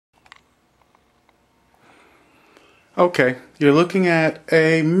Okay, you're looking at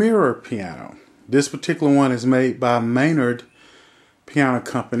a mirror piano. This particular one is made by Maynard Piano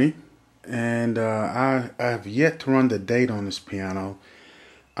Company, and I have yet to run the date on this piano.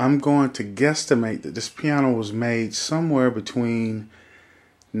 I'm going to guesstimate that this piano was made somewhere between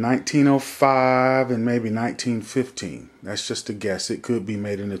 1905 and maybe 1915. That's just a guess. It could be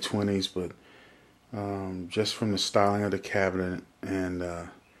made in the 20s, but just from the styling of the cabinet and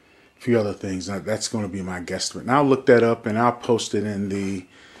a few other things, that's going to be my guesstimate. And I'll look that up and I'll post it in the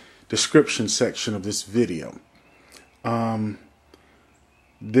description section of this video.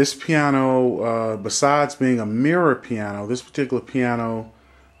 This piano, besides being a mirror piano, this particular piano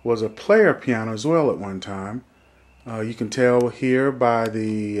was a player piano as well at one time. You can tell here by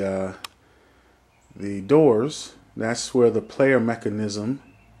the doors, that's where the player mechanism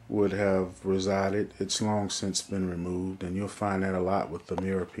would have resided. It's long since been removed, and you'll find that a lot with the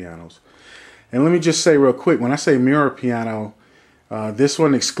mirror pianos. And let me just say real quick, when I say mirror piano, this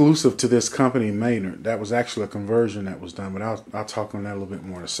wasn't exclusive to this company, Maynard. That was actually a conversion that was done, but I'll talk on that a little bit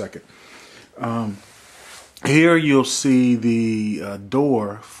more in a second. Here you'll see the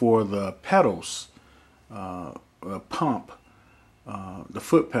door for the pedals, pump, the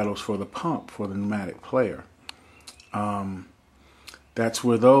foot pedals for the pump for the pneumatic player. That's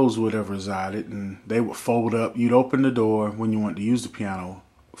where those would have resided, and they would fold up. You'd open the door when you want to use the piano,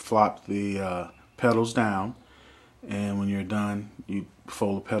 flop the pedals down, and when you're done, you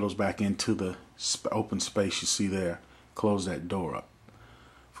fold the pedals back into the open space you see there. Close that door up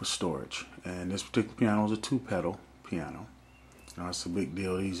for storage. And this particular piano is a 2-pedal piano. Now, it's a big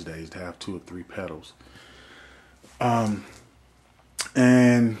deal these days to have 2 or 3 pedals. And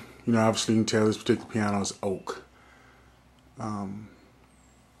you know, obviously you can tell this particular piano is oak,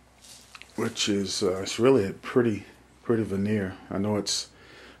 which is it's really a pretty veneer. I know it's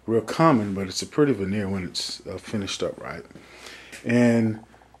real common, but it's a pretty veneer when it's finished up right. And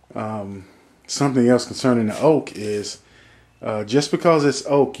something else concerning the oak is just because it's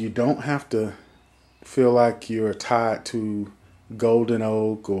oak, you don't have to feel like you're tied to golden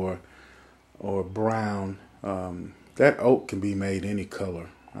oak or brown. That oak can be made any color.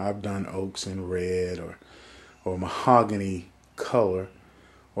 I've done oaks in red or mahogany color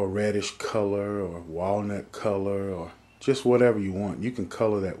or reddish color or walnut color or just whatever you want. You can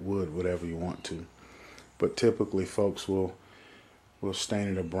color that wood whatever you want to. But typically folks will stain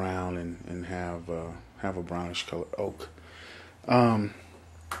it a brown and have a brownish colored oak.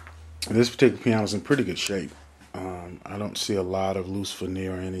 This particular piano is in pretty good shape. I don't see a lot of loose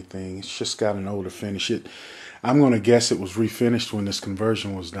veneer or anything. It's just got an older finish. I'm going to guess it was refinished when this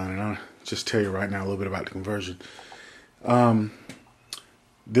conversion was done, and I'll just tell you right now a little bit about the conversion.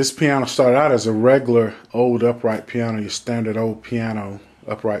 This piano started out as a regular old upright piano, your standard old piano,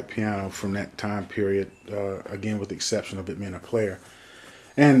 upright piano from that time period, again with the exception of it being a player.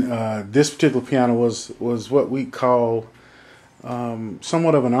 And this particular piano was what we call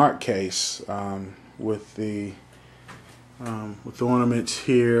somewhat of an art case, with the ornaments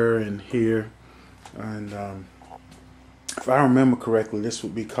here and here, and if I remember correctly, this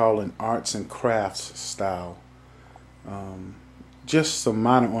would be called an arts and crafts style. Just some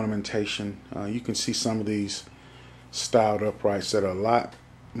minor ornamentation. You can see some of these styled uprights that are a lot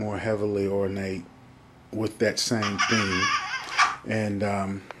more heavily ornate with that same theme,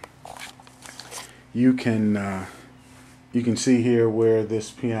 and you can see here where this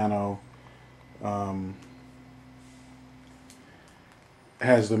piano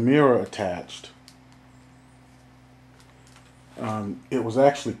has the mirror attached. It was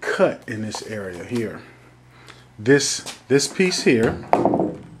actually cut in this area here. This piece here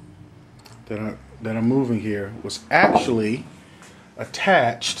that I'm moving here was actually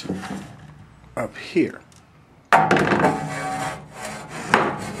attached up here.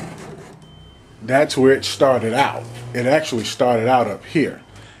 That's where it started out. It actually started out up here,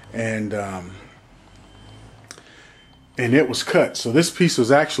 and it was cut. So this piece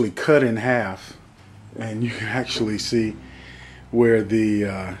was actually cut in half, and you can actually see where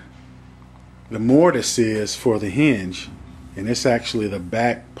the mortise is for the hinge, and it's actually the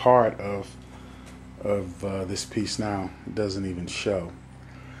back part of this piece now. It doesn't even show.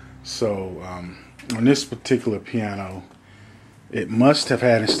 So on this particular piano, it must have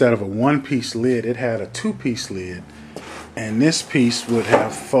had, instead of a 1-piece lid, it had a 2-piece lid, and this piece would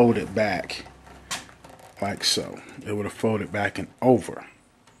have folded back like so. It would have folded back and over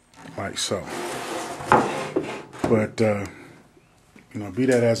like so. But you know, be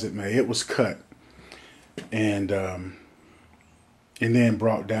that as it may, it was cut and then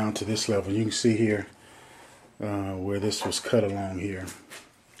brought down to this level. You can see here where this was cut along here.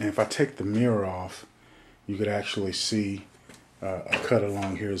 And if I take the mirror off, you could actually see a cut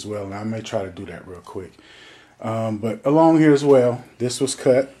along here as well. And I may try to do that real quick. But along here as well, this was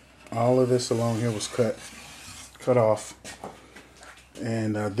cut. All of this along here was cut off.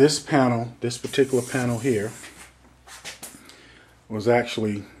 And this panel, this particular panel here, was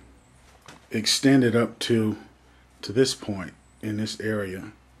actually extended up to this point in this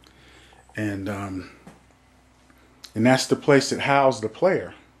area. And that's the place that housed the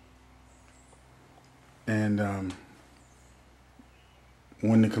player. And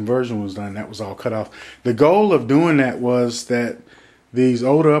when the conversion was done, that was all cut off. The goal of doing that was that these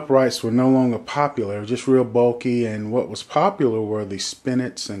older uprights were no longer popular. They were just real bulky, and what was popular were the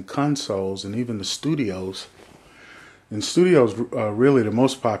spinets and consoles and even the studios. And studios are really the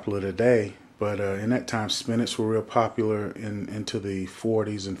most popular today, but in that time spinets were real popular into the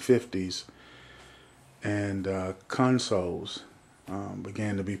 40s and 50s. And consoles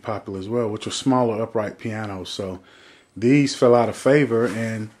began to be popular as well, which were smaller upright pianos. So these fell out of favor,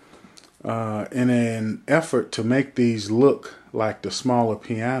 and in an effort to make these look like the smaller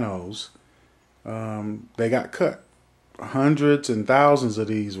pianos, they got cut. Hundreds and thousands of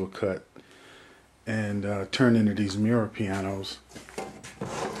these were cut and turned into these mirror pianos.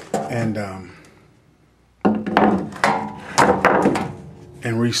 And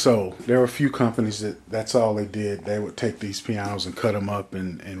resold. There were a few companies that's all they did. They would take these pianos and cut them up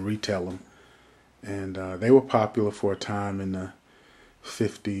and retail them. And they were popular for a time in the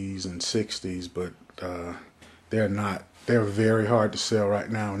 50s and 60s, but they're not. They're very hard to sell right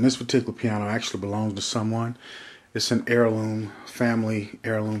now. And this particular piano actually belongs to someone. It's an heirloom, family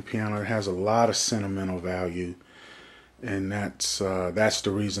heirloom piano. It has a lot of sentimental value, and that's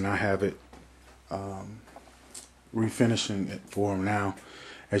the reason I have it. Refinishing it for him now.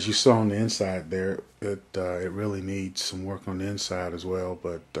 As you saw on the inside there, it really needs some work on the inside as well,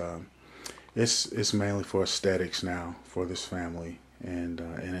 but it's mainly for aesthetics now for this family, and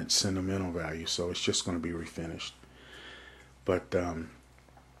its sentimental value, so it's just going to be refinished. But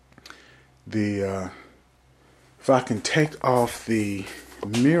if I can take off the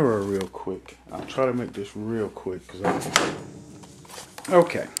mirror real quick, I'll try to make this real quick,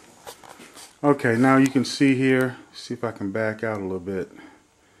 okay, now you can see here, see if I can back out a little bit.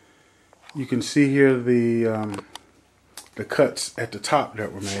 You can see here the cuts at the top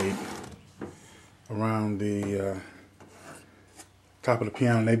that were made around the top of the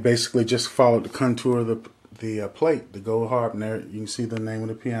piano. They basically just followed the contour of the plate, the gold harp. And there you can see the name of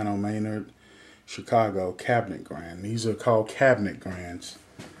the piano, Maynard, Chicago, Cabinet Grand. These are called Cabinet Grands.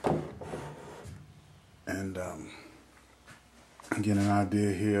 And get an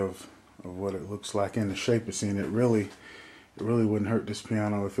idea here of what it looks like in the shape it's in. It really wouldn't hurt this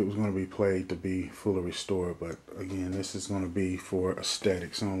piano if it was going to be played to be fully restored, but again, this is going to be for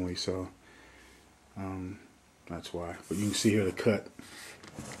aesthetics only, so that's why. But you can see here the cut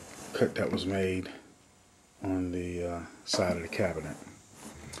that was made on the side of the cabinet.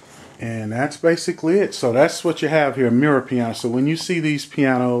 And that's basically it. So that's what you have here, a mirror piano. So when you see these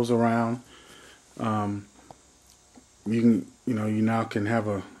pianos around, you now can have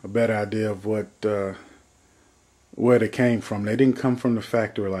a better idea of where they came from. They didn't come from the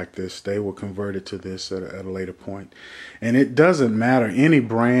factory like this. They were converted to this at a later point. And it doesn't matter. Any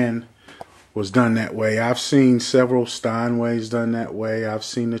brand was done that way. I've seen several Steinways done that way. I've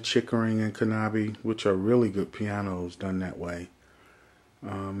seen the Chickering and Knabe, which are really good pianos, done that way.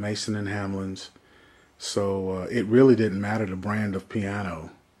 Mason and Hamlin's. So it really didn't matter the brand of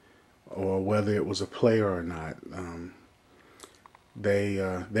piano or whether it was a player or not. They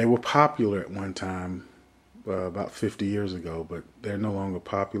were popular at one time, about 50 years ago, but they're no longer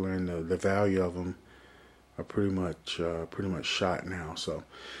popular, and the value of them are pretty much shot now. So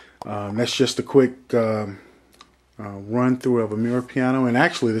that's just a quick run through of a mirror piano, and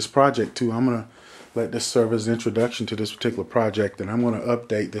actually this project too. I'm gonna let this serve as an introduction to this particular project, and I'm going to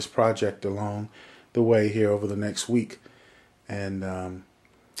update this project along the way here over the next week, and I'm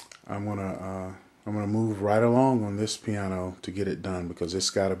gonna move right along on this piano to get it done, because it's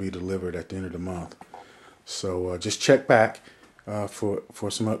got to be delivered at the end of the month. So just check back for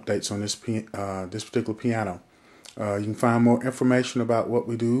some updates on this particular piano. You can find more information about what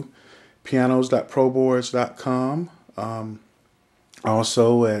we do, pianos.proboards.com.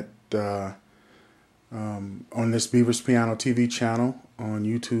 Also at on this Beaver's Piano TV channel on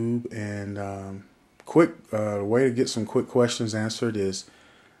YouTube, and the way to get some quick questions answered is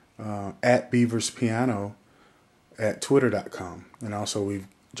at Beaver's Piano at twitter.com. And also we've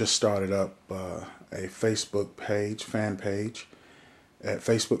just started up a Facebook page, fan page, at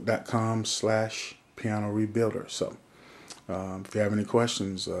facebook.com/piano rebuilder. So if you have any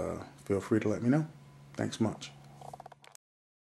questions, feel free to let me know. Thanks much.